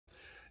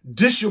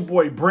This your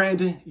boy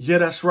Brandon. Yeah,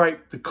 that's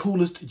right, the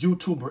coolest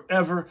YouTuber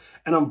ever.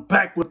 And I'm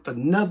back with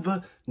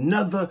another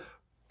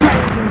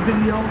packing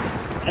video.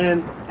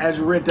 And as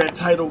you read that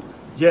title,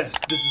 yes,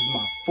 this is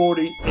my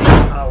 48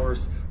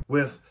 hours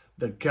with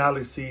the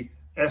Galaxy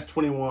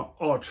S21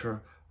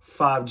 Ultra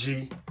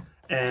 5G.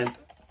 And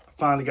I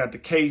finally got the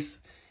case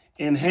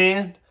in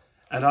hand.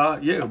 And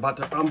yeah, about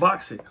to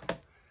unbox it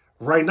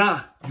right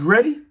now. You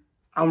ready?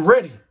 I'm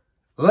ready.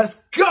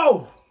 Let's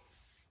go.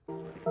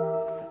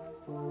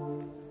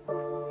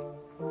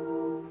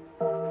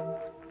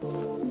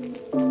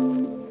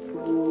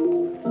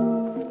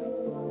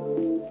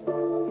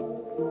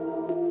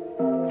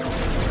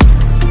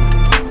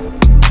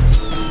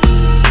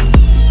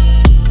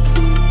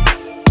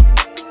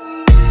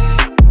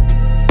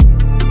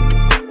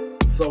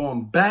 So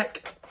I'm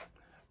back,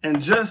 and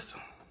just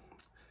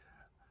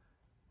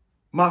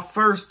my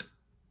first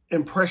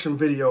impression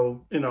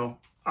video,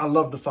 I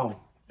love the phone.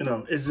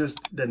 It's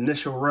just the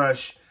initial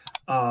rush.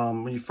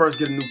 When you first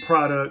get a new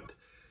product,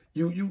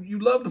 you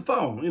love the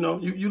phone,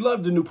 you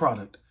love the new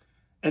product.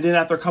 And then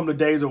after a couple of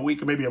days, or a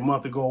week, or maybe a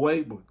month to go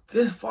away. But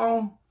this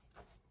phone,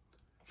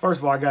 first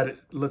of all, I got it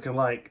looking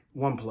like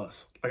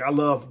OnePlus. Like, I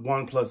love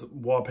OnePlus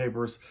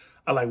wallpapers.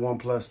 I like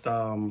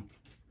OnePlus,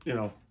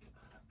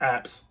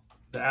 apps.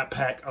 The app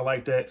pack, I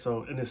like that.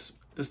 So, and this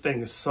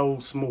thing is so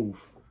smooth.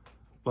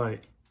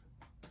 Like,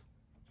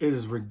 it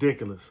is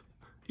ridiculous.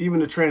 Even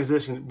the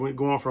transition,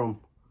 going from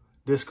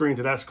this screen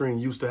to that screen,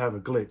 used to have a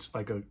glitch,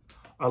 like a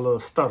little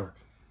stutter.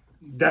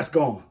 That's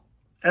gone.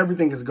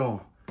 Everything is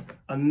gone.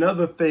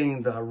 Another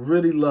thing that I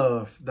really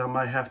love that I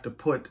might have to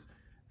put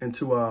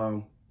into,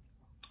 I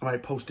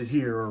might post it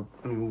here, or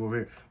let me move over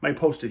here. Might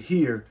post it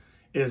here,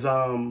 is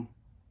the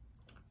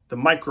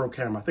micro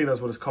camera. I think that's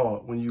what it's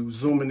called. When you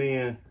zooming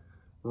in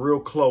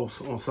real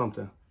close on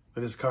something.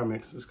 But this car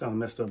makes it's kind of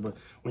messed up. But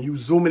when you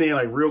zooming in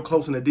like real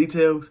close in the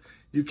details,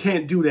 you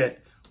can't do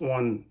that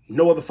on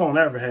no other phone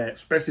I ever had,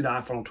 especially the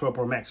iPhone 12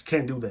 Pro Max. You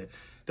can't do that.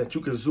 That you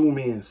can zoom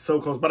in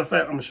so close. Matter of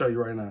fact, I'm gonna show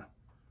you right now.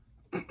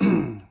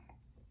 I'm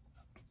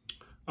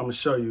gonna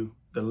show you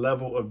the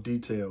level of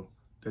detail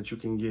that you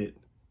can get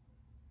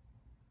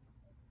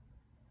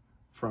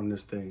from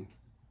this thing.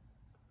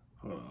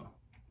 Hold on.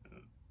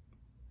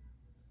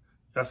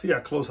 Y'all see how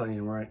close I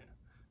am, right?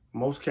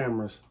 Most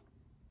cameras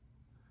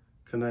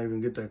cannot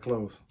even get that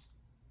close.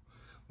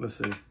 Let's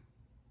see.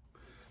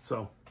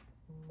 So,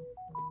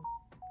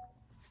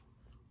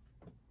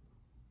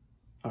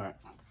 all right.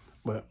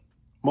 But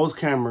most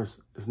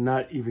cameras is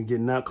not even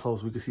getting that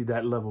close. We can see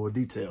that level of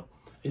detail.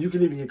 And you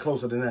can even get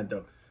closer than that,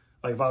 though.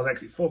 Like, if I was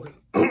actually focused,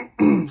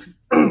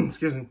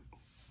 excuse me.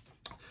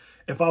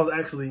 If I was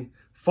actually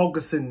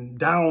focusing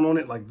down on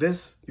it like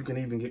this, you can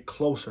even get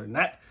closer. And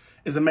that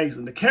is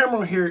amazing. The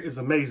camera here is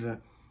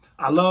amazing.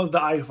 I love the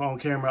iPhone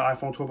camera.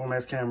 iPhone 12 Pro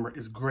Max camera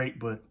is great,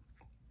 but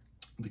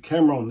the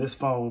camera on this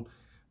phone,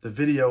 the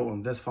video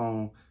on this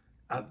phone,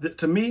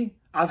 to me,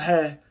 I've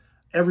had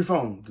every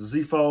phone, the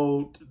Z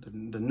Fold,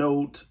 the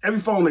Note, every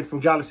phone that from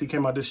Galaxy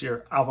came out this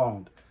year, I've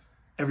owned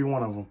every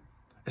one of them,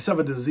 except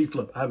for the Z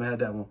Flip. I haven't had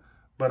that one,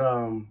 but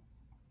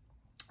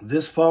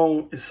this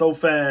phone is so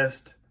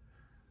fast,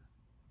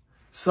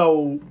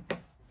 so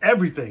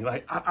everything.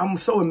 Like, I'm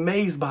so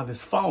amazed by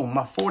this phone.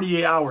 My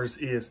 48 hours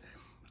is,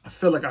 I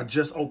feel like I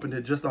just opened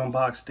it, just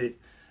unboxed it,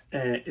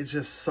 and it's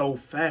just so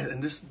fast.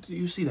 And this,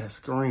 you see that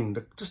screen,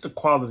 just the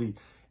quality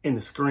in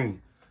the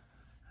screen.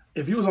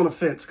 If you was on the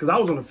fence, because I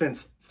was on the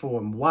fence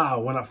for a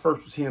while when I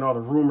first was hearing all the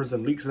rumors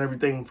and leaks and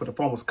everything for the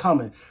phone was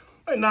coming.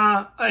 Like,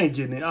 nah, I ain't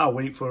getting it. I'll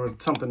wait for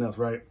something else,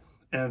 right?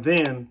 And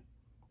then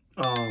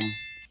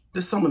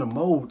there's some of the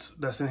modes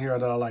that's in here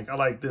that I like. I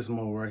like this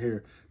mode right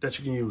here that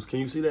you can use. Can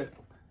you see that?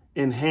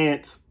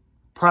 Enhance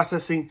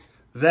processing.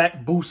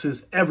 That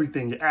boosts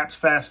everything. Your app's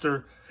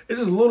faster. It's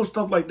just little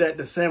stuff like that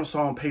that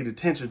Samsung paid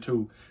attention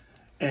to.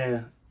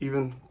 And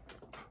even,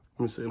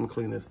 let me see, I'm gonna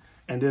clean this.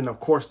 And then, of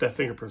course, that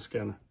fingerprint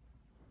scanner.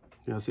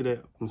 You know, see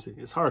that? Let me see.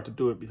 It's hard to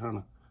do it behind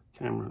the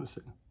camera. Let's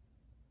see.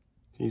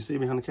 Can you see it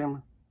behind the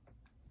camera?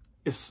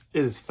 It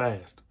is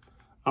fast.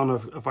 I don't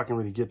know if I can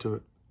really get to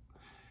it.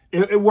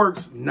 It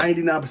works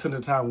 99% of the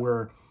time,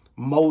 where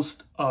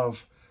most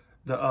of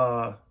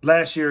the,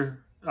 last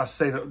year, I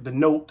say the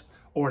Note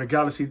or the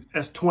Galaxy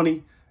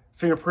S20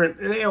 fingerprint,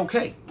 they're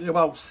okay. They're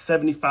about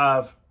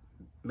 75,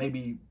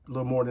 maybe a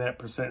little more than that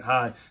percent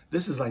high.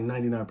 This is like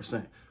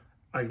 99%.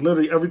 Like,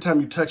 literally every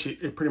time you touch it,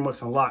 it pretty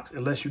much unlocks,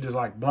 unless you just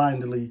like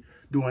blindly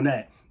doing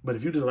that. But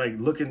if you just like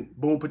looking,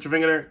 boom, put your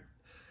finger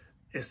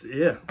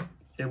there,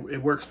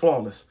 it works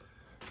flawless.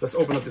 Let's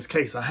open up this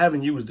case. I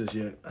haven't used this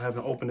yet. I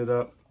haven't opened it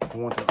up. I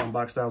want to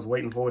unbox that. I was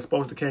waiting for it. It's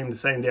supposed to came the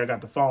same day I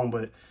got the phone,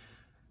 but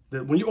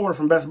when you order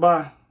from Best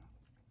Buy,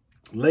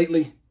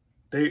 lately,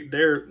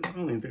 they're, I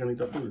don't even think I need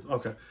to do this.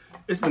 Okay.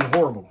 It's been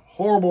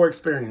horrible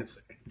experience.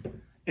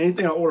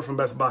 Anything I order from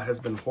Best Buy has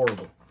been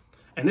horrible.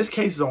 And this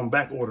case is on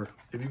back order.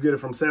 If you get it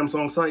from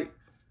Samsung site,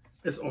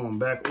 it's on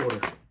back order.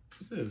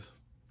 What's this?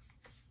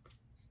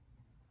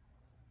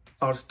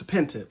 Oh, it's the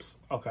pen tips.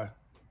 Okay.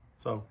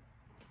 So,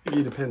 you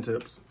need the pen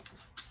tips.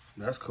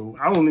 That's cool.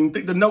 I don't even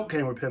think the Note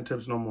came with pen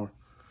tips no more.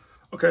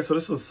 Okay, so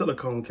this is a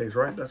silicone case,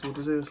 right? That's what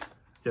this is?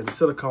 Yeah, the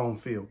silicone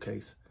field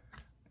case.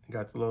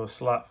 Got the little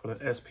slot for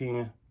the S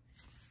Pen.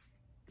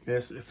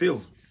 Yes, it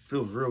feels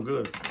real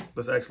good.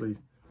 Let's actually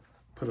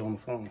put it on the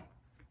phone.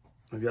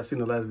 If y'all seen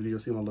the last video, you'll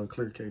see my little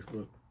clear case,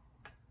 but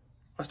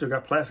I still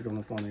got plastic on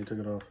the phone and you took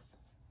it off.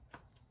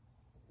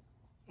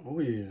 Oh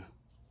yeah.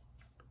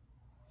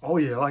 Oh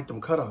yeah, I like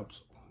them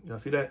cutouts. Y'all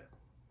see that?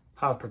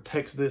 How it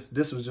protects this.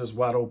 This was just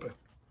wide open.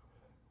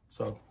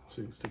 So,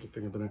 see, stick your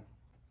finger through there.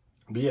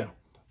 But yeah,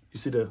 you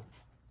see the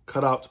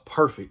cutouts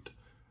perfect.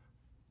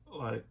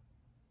 Like,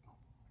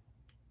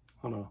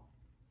 hold on.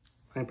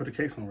 I ain't put the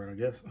case on right, I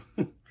guess.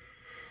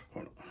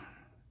 Hold on.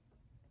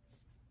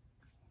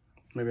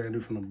 Maybe I can do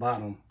from the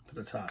bottom to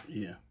the top.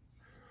 Yeah.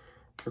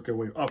 Okay,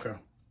 wait. Okay.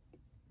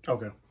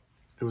 Okay.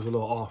 It was a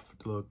little off,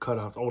 the little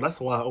cutouts. Oh, that's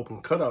why I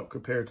opened cutout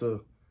compared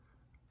to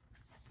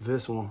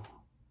this one.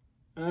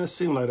 And it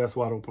seemed like that's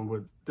wide open,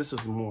 but this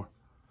is more.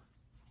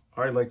 I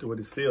already liked the way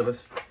this feels.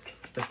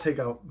 Let's take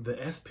out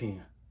the S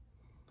Pen.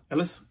 And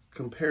let's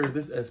compare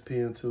this S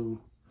Pen to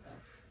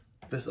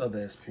this other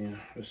S Pen.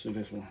 Let's do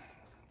this one.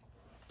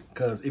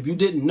 Because if you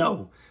didn't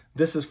know,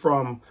 this is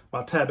from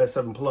my Tab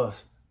S7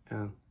 Plus.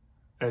 And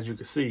as you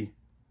can see,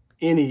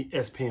 any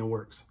S Pen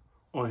works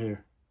on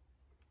here.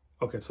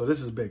 Okay, so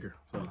this is bigger.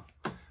 So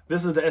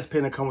this is the S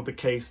Pen that comes with the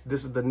case.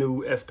 This is the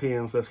new S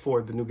Pens that's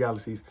for the new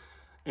Galaxies.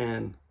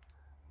 And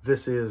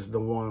this is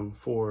the one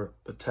for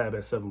the Tab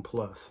S7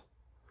 Plus.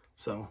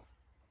 So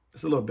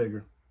it's a little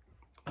bigger,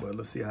 but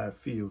let's see how it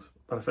feels.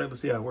 Matter of fact,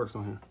 let's see how it works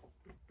on here.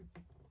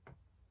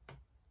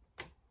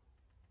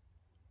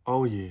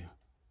 Oh yeah,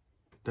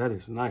 that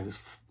is nice.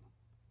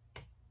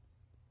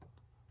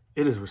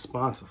 It is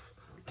responsive.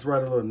 Let's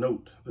write a little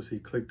note. Let's see,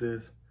 click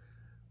this.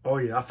 Oh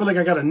yeah, I feel like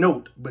I got a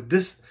note, but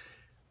this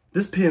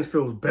pen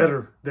feels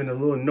better than the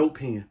little note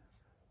pen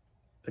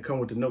that come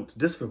with the notes.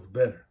 This feels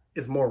better.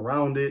 It's more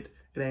rounded.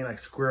 It ain't like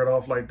squared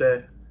off like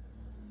that.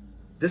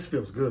 This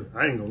feels good.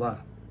 I ain't gonna lie.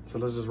 So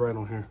let's just write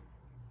on here.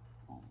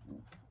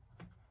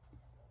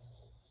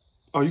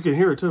 Oh, you can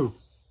hear it too.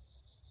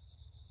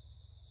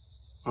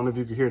 I don't know if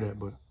you can hear that,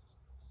 but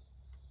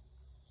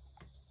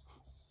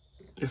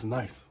it's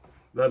nice.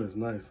 That is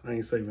nice. I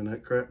ain't saving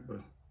that crap, but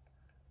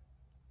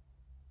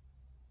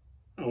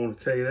I don't want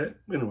to tell you that.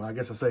 Anyway, I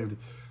guess I saved it.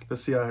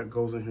 Let's see how it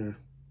goes in here.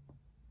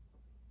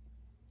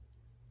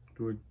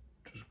 Do it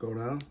just go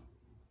down?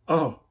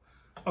 Oh,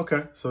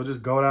 okay. So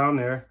just go down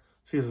there.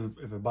 See if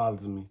it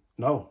bothers me.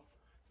 No,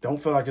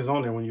 don't feel like it's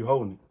on there when you're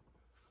holding it.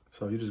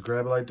 So you just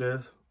grab it like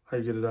this. How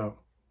you get it out?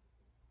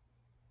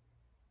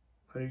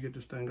 How you get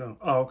this thing out?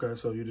 Oh, okay.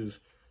 So you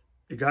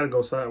got to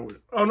go sideways.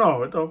 Oh,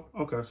 no, it don't.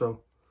 Okay,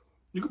 so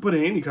you can put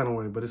it any kind of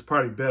way, but it's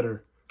probably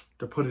better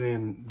to put it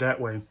in that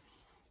way,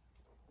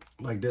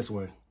 like this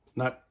way.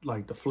 Not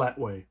like the flat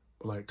way,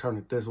 but like turn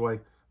it this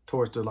way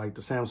towards the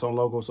Samsung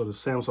logo. So the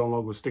Samsung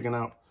logo is sticking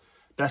out.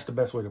 That's the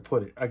best way to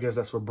put it. I guess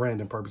that's for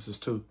branding purposes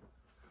too.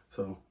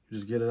 So you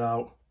just get it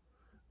out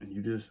and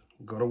you just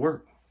go to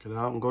work. Get it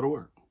out and go to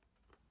work.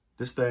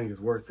 This thing is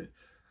worth it.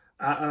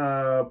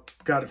 I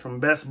got it from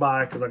Best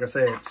Buy because, like I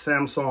said,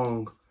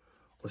 Samsung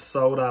was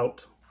sold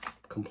out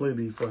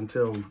completely for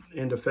until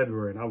end of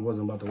February, and I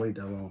wasn't about to wait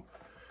that long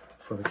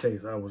for the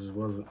case. I just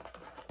wasn't.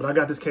 But I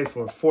got this case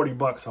for 40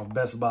 bucks off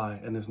Best Buy,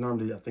 and it's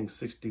normally, I think,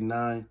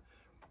 69.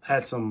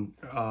 Had some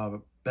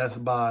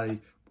Best Buy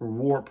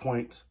reward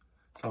points,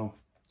 so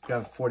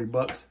got it for 40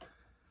 bucks.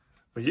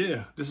 But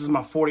yeah, this is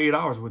my 48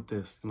 hours with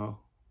this, you know.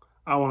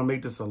 I want to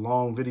make this a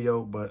long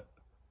video, but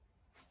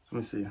let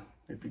me see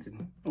if you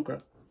can. Okay.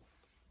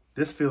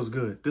 This feels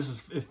good.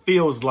 It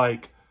feels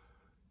like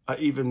an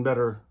even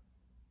better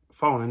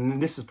phone.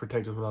 And this is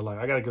protected, what I like.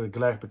 I got to get a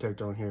glass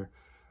protector on here,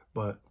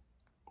 but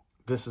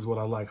this is what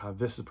I like, how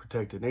this is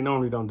protected. They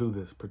normally don't do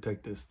this,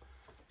 protect this.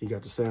 You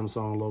got the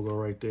Samsung logo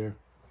right there.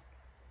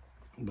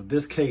 But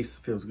this case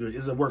feels good.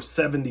 Is it worth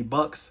 70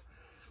 bucks?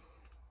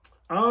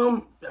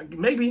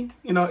 Maybe,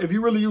 you know, if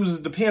you really use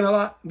the pen a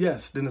lot,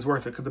 yes, then it's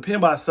worth it. Because the pen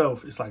by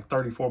itself is like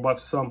 34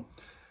 bucks or something.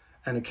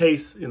 And the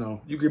case, you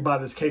know, you could buy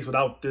this case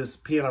without this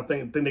pen. I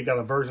think they got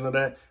a version of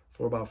that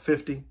for about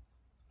 50.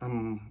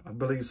 I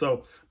believe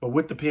so. But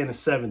with the pen, it's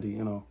 70,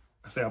 you know.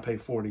 I say I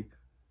paid 40.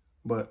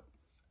 But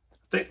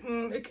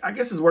I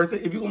guess it's worth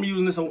it. If you're going to be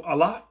using this a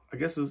lot, I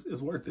guess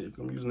it's worth it. If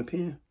I'm using the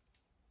pen.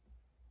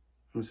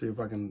 Let me see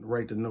if I can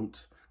write the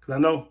notes. Because I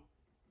know.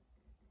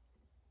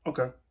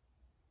 Okay.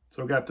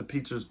 So I got the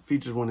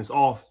features when it's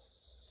off.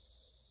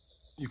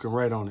 You can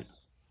write on it.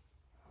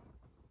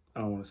 I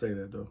don't want to say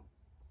that, though.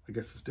 I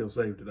guess it still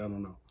saved it. I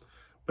don't know.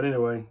 But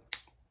anyway.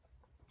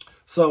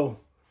 So,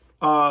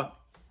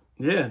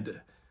 yeah.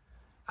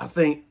 I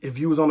think if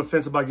you was on the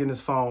fence about getting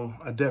this phone,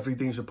 I definitely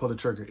think you should pull the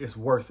trigger. It's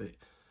worth it.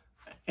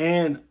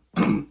 And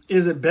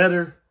is it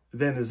better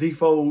than the Z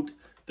Fold,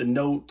 the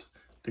Note,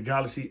 the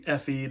Galaxy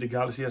FE, the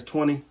Galaxy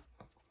S20?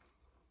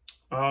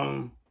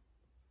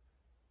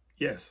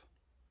 Yes.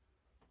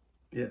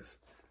 Yes.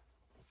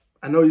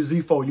 I know you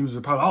Z Fold users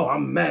are probably, oh,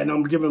 I'm mad and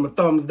I'm giving them a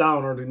thumbs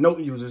down, or the Note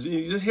users.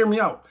 You just hear me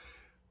out.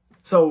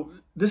 So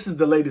this is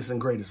the latest and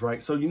greatest,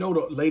 right? So you know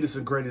the latest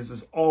and greatest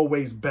is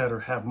always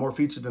better, have more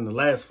features than the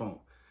last phone.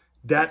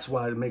 That's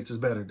why it makes this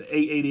better. The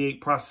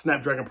 888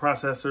 Snapdragon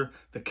processor,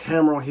 the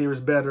camera on here is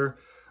better.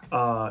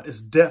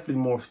 It's definitely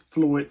more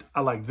fluent.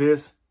 I like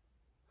this.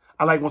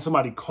 I like when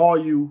somebody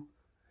call you,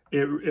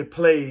 it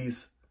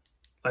plays.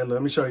 Like,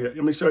 let me show you.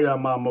 Let me show y'all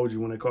my emoji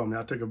when they call me.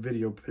 I took a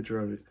video picture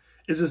of it.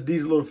 It's just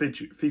these little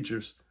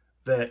features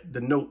that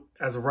the Note,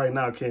 as of right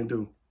now, can't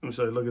do. Let me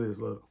show you. Look at this.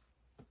 Look.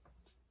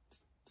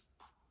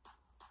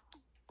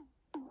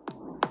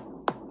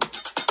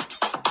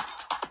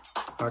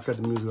 I cut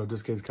the music off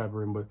just in case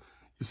copyright, but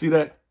you see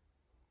that?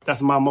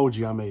 That's my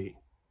emoji I made.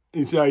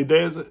 You see how he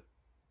does it?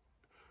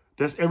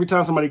 That's every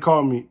time somebody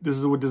call me, this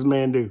is what this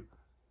man do.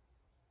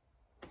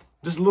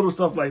 Just little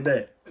stuff like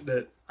that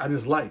I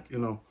just like, you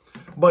know.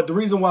 But the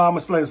reason why I'm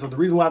explaining, so the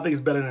reason why I think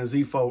it's better than the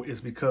Z Fold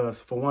is because,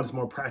 for one, it's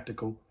more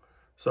practical.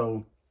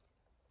 So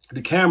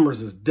the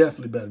cameras is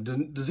definitely better.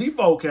 The Z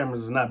Fold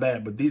cameras is not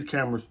bad, but these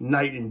cameras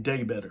night and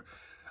day better.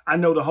 I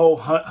know the whole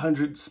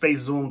 100 space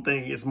zoom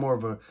thing is more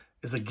of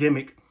it's a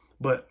gimmick.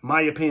 But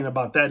my opinion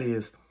about that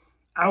is,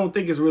 I don't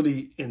think it's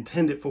really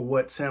intended for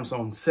what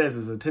Samsung says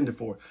is intended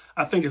for.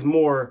 I think it's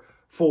more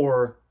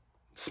for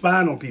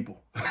spying on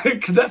people.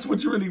 Because that's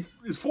what you really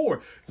is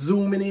for.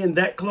 Zooming in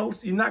that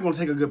close, you're not going to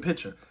take a good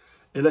picture.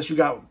 Unless you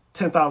got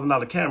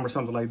 $10,000 camera or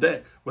something like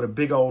that with a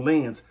big old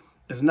lens.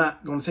 It's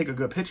not going to take a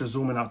good picture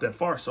zooming out that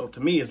far. So to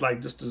me, it's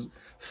like just to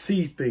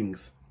see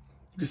things.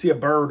 You can see a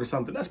bird or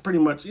something. That's pretty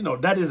much, you know,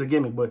 that is a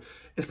gimmick. But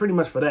it's pretty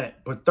much for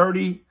that. But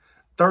 30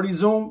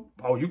 zoom,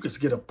 oh, you could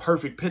get a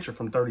perfect picture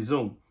from 30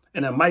 zoom.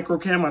 And that micro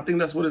camera, I think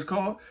that's what it's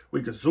called.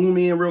 We could zoom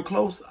in real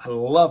close. I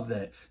love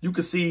that. You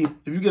can see,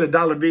 if you get a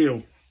dollar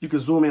bill, you can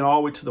zoom in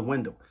all the way to the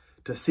window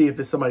to see if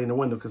it's somebody in the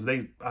window. Because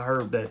I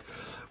heard that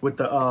with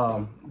the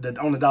on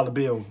the dollar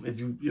bill,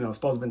 if you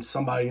supposed to be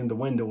somebody in the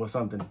window or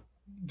something.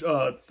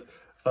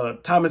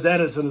 Thomas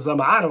Edison or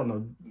somebody, I don't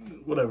know,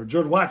 whatever.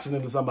 George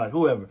Washington or somebody,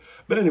 whoever.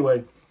 But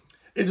anyway,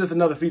 it's just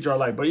another feature I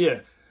like. But yeah,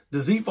 the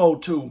Z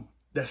Fold 2,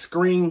 that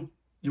screen,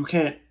 you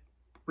can't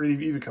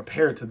really even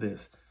compare it to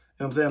this.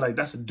 You know what I'm saying? Like,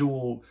 that's a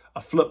dual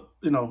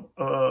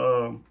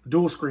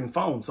screen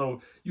phone.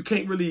 So you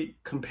can't really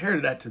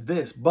compare that to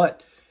this.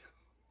 But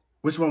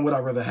which one would I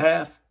rather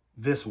have?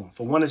 This one.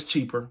 For one, it's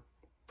cheaper.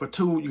 For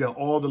two, you got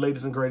all the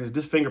latest and greatest.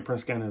 This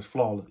fingerprint scanner is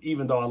flawless.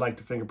 Even though I like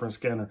the fingerprint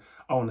scanner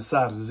on the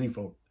side of the Z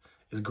Fold.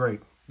 It's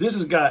great. This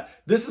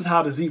is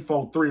how the Z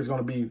Fold 3 is going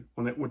to be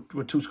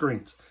with two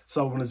screens.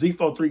 So when the Z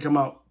Fold 3 come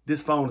out,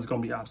 this phone is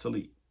going to be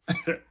obsolete.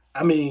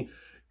 I mean,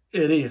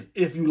 it is,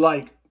 if you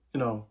like,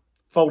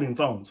 folding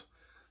phones.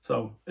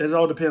 So it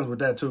all depends with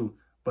that too.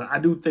 But I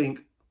do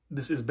think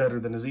this is better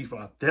than the Z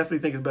Fold. I definitely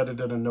think it's better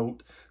than the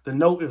Note. The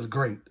Note is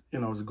great.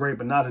 It's great.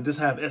 But now that this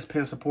have S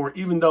Pen support,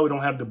 even though it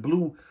don't have the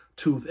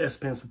Bluetooth S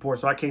Pen support,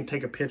 so I can't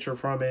take a picture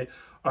from it,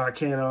 or I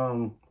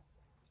can't,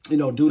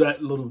 do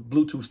that little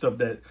Bluetooth stuff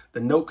that the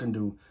Note can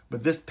do.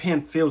 But this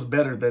pen feels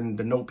better than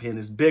the Note pen.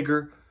 It's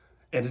bigger,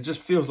 and it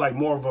just feels like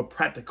more of a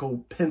practical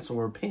pencil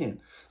or pen.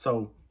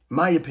 So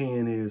my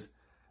opinion is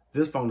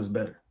this phone is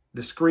better.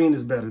 The screen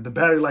is better. The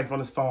battery life on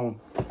this phone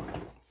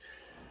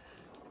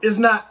is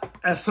not,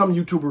 as some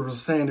YouTubers are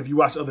saying, if you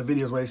watch other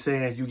videos where they're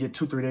saying you get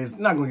 2-3 days,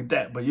 not going to get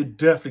that, but you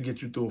definitely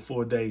get you through a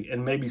full day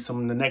and maybe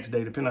some the next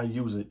day, depending on how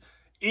you use it.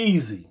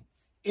 Easy.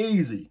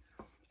 Easy.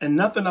 And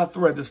nothing I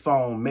threw at this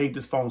phone made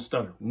this phone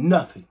stutter.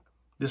 Nothing.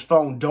 This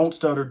phone don't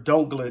stutter,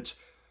 don't glitch.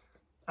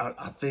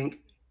 I think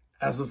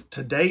as of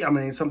today, I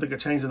mean, something could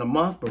change in a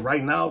month, but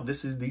right now,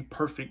 this is the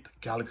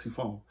perfect Galaxy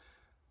phone.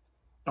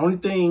 The only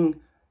thing,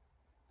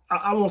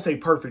 I won't say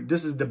perfect.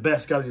 This is the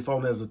best Galaxy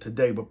phone as of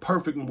today, but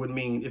perfect would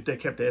mean if they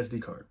kept the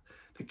SD card.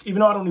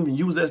 Even though I don't even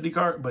use the SD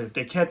card, but if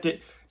they kept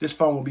it, this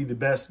phone would be the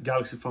best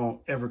Galaxy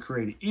phone ever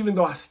created, even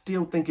though I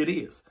still think it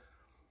is.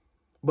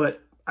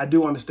 But I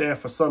do understand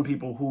for some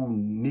people who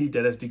need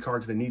that SD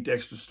card because they need the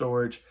extra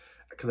storage,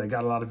 because they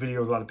got a lot of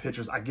videos, a lot of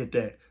pictures. I get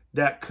that.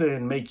 That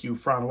could make you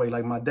frown away.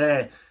 Like my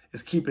dad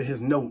is keeping his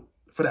Note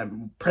for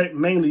that.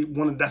 Mainly,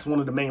 that's one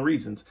of the main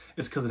reasons.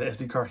 It's because of the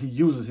SD card. He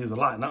uses his a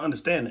lot. And I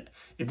understand that.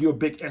 If you're a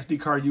big SD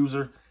card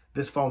user,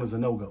 this phone is a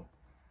no-go.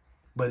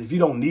 But if you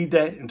don't need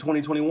that in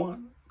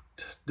 2021,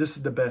 this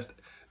is the best.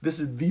 This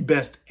is the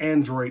best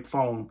Android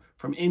phone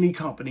from any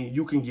company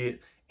you can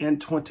get in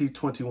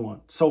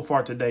 2021. So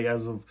far today,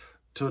 as of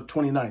to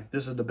 29th,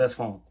 this is the best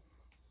phone.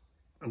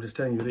 I'm just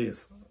telling you it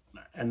is.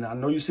 And I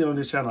know you see it on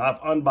this channel. I've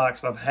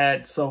unboxed, I've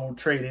had, sold,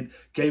 traded,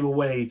 gave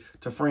away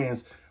to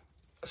friends.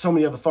 So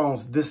many other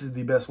phones. This is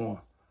the best one.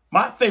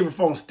 My favorite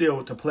phone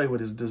still to play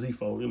with is the Z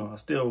Fold. I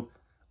still,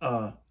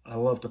 I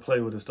love to play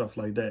with and stuff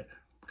like that.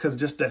 Because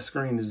just that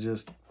screen is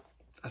just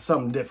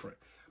something different.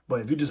 But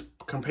if you're just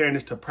comparing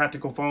this to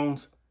practical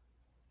phones,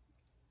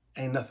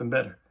 ain't nothing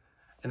better.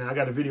 And I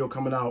got a video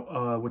coming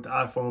out with the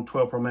iPhone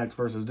 12 Pro Max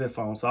versus this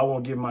phone. So I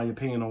won't give my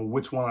opinion on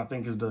which one I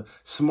think is the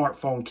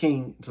smartphone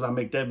king until I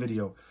make that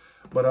video.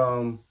 But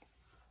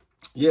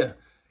yeah,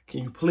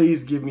 can you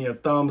please give me a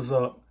thumbs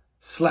up,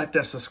 slap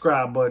that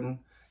subscribe button,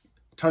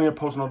 turn your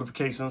post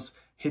notifications,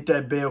 Hit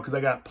that bell because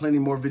I got plenty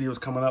more videos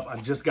coming up. I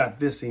just got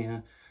this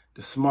in,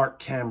 the smart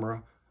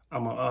camera.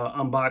 I'm going to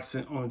unbox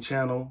it on the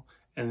channel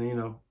and, you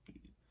know,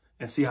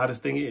 and see how this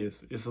thing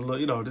is. It's a little,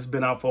 you know, this has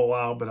been out for a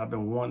while, but I've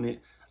been wanting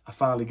it. I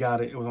finally got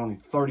it. It was only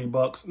 30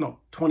 bucks. No,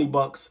 20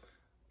 bucks.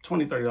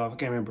 $20, $30. I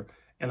can't remember.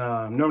 And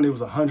normally it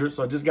was 100.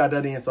 So I just got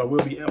that in. So I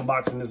will be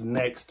unboxing this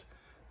next.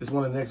 This is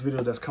one of the next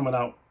videos that's coming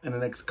out in the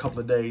next couple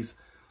of days.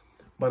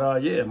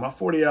 But yeah, my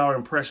 48-hour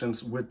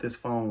impressions with this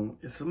phone,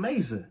 it's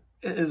amazing.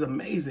 It is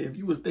amazing. If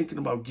you was thinking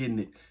about getting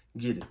it,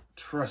 get it.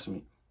 Trust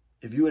me.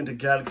 If you into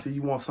Galaxy,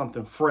 you want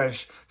something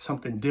fresh,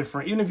 something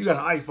different. Even if you got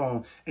an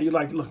iPhone and you're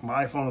like, look,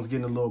 my iPhone is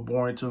getting a little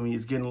boring to me.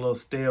 It's getting a little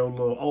stale, a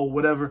little old,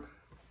 whatever.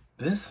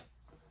 This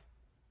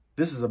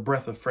is a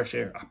breath of fresh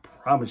air. I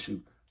promise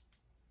you.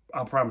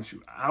 I promise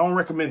you. I don't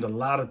recommend a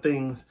lot of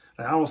things.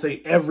 Like, I don't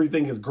say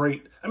everything is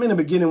great. I mean, in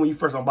the beginning, when you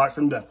first unbox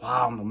them, you're like,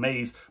 wow, I'm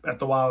amazed. But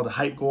after a while, the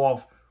hype go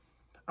off.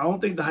 I don't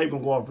think the hype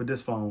gonna go off with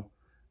this phone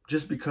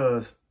just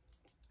because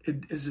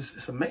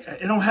it's amazing.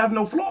 It don't have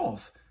no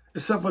flaws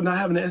except for not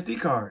having an SD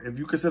card. If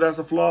you consider that's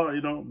a flaw,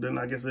 you know, then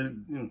I guess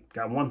it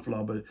got one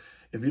flaw. But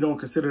if you don't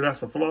consider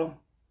that's a flaw,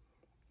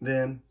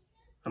 then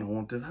I don't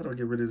want this. How do I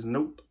get rid of this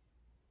note?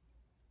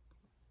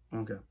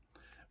 Okay.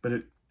 But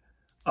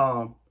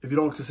if you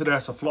don't consider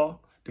that's a flaw,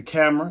 the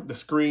camera, the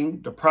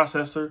screen, the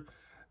processor,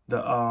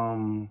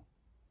 the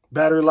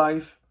battery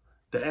life,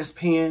 the S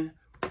Pen,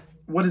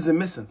 what is it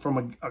missing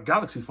from a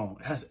Galaxy phone?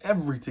 It has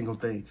every single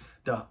thing.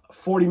 The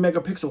 40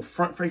 megapixel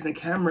front facing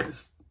camera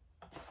is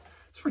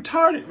it's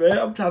retarded, man.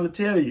 I'm trying to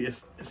tell you,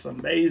 it's an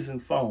amazing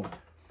phone.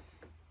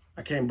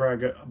 I can't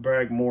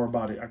brag more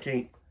about it. I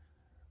can't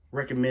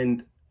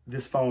recommend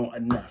this phone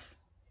enough.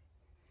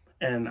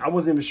 And I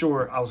wasn't even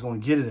sure I was going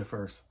to get it at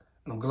first.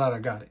 And I'm glad I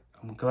got it.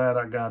 I'm glad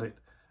I got it.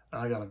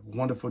 I got a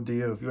wonderful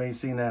deal. If you ain't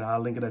seen that, I'll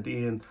link it at the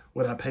end,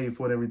 what I paid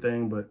for and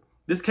everything. But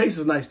this case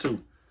is nice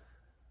too.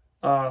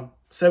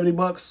 70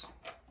 bucks.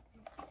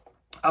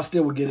 I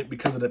still would get it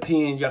because of the pen.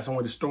 You got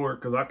somewhere to store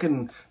it, because I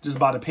couldn't just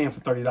buy the pen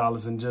for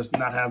 $30 and just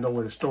not have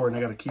nowhere to store it, and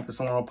I got to keep it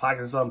somewhere in my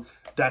pocket or something.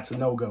 That's a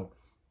no-go.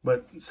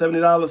 But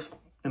 $70,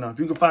 you know, if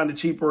you can find it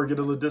cheaper or get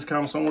a little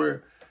discount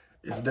somewhere,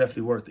 it's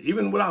definitely worth it.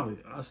 Even without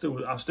it, I still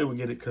would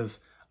get it because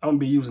I'm gonna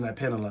be using that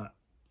pen a lot.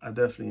 I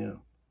definitely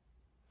am.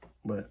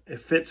 But it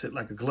fits it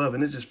like a glove,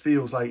 and it just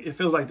feels like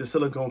the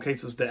silicone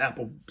cases that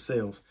Apple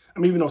sells. I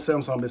mean, even though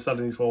Samsung been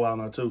selling these for a while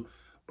now too,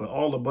 but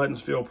all the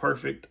buttons feel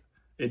perfect.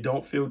 It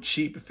don't feel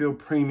cheap. It feel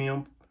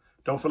premium.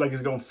 Don't feel like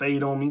it's gonna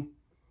fade on me.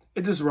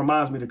 It just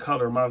reminds me, the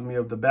color reminds me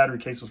of the battery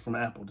cases from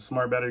Apple, the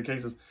smart battery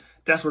cases.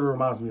 That's what it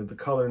reminds me of, the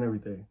color and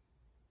everything.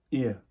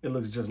 Yeah, it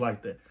looks just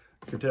like that.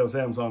 You can tell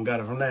Samsung got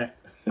it from that.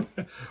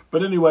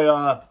 But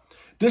anyway,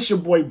 this your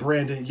boy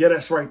Brandon. Yeah,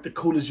 that's right, the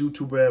coolest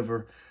YouTuber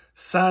ever.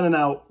 Signing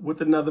out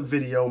with another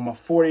video, my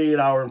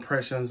 48-hour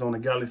impressions on the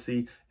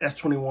Galaxy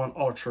S21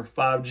 Ultra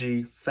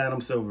 5G Phantom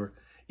Silver.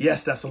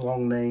 Yes, that's a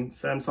long name.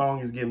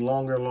 Samsung is getting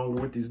longer and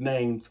longer with these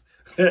names,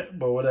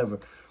 but whatever.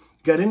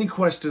 Got any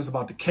questions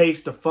about the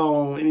case, the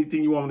phone,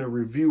 anything you want me to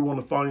review on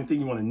the phone, anything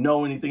you want to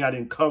know, anything I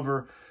didn't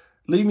cover,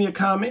 leave me a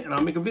comment and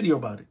I'll make a video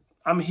about it.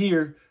 I'm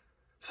here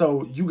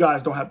so you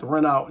guys don't have to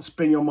run out and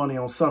spend your money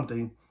on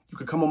something. You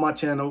can come on my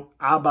channel,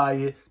 I'll buy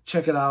it,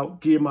 check it out,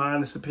 give my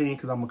honest opinion,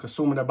 because I'm a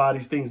consumer that buy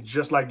these things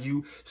just like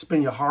you.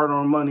 Spend your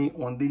hard-earned money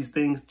on these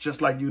things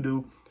just like you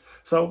do.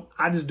 So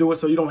I just do it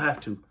so you don't have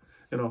to,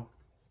 you know.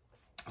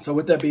 So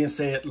with that being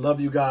said, love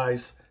you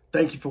guys.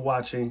 Thank you for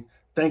watching.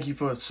 Thank you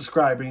for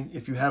subscribing.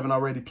 If you haven't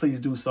already, please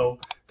do so.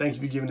 Thank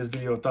you for giving this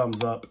video a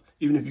thumbs up.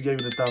 Even if you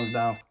gave it a thumbs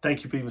down,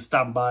 thank you for even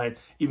stopping by,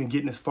 even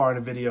getting this far in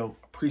the video.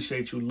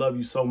 Appreciate you. Love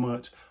you so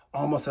much.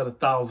 Almost at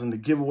 1,000. The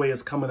giveaway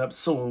is coming up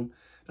soon.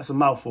 That's a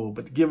mouthful,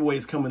 but the giveaway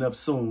is coming up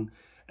soon.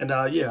 And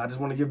yeah, I just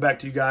want to give back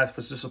to you guys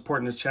for just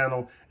supporting this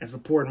channel and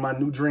supporting my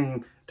new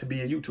dream to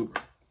be a YouTuber.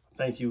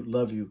 Thank you.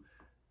 Love you.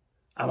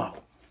 I'm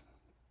out.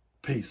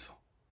 Peace.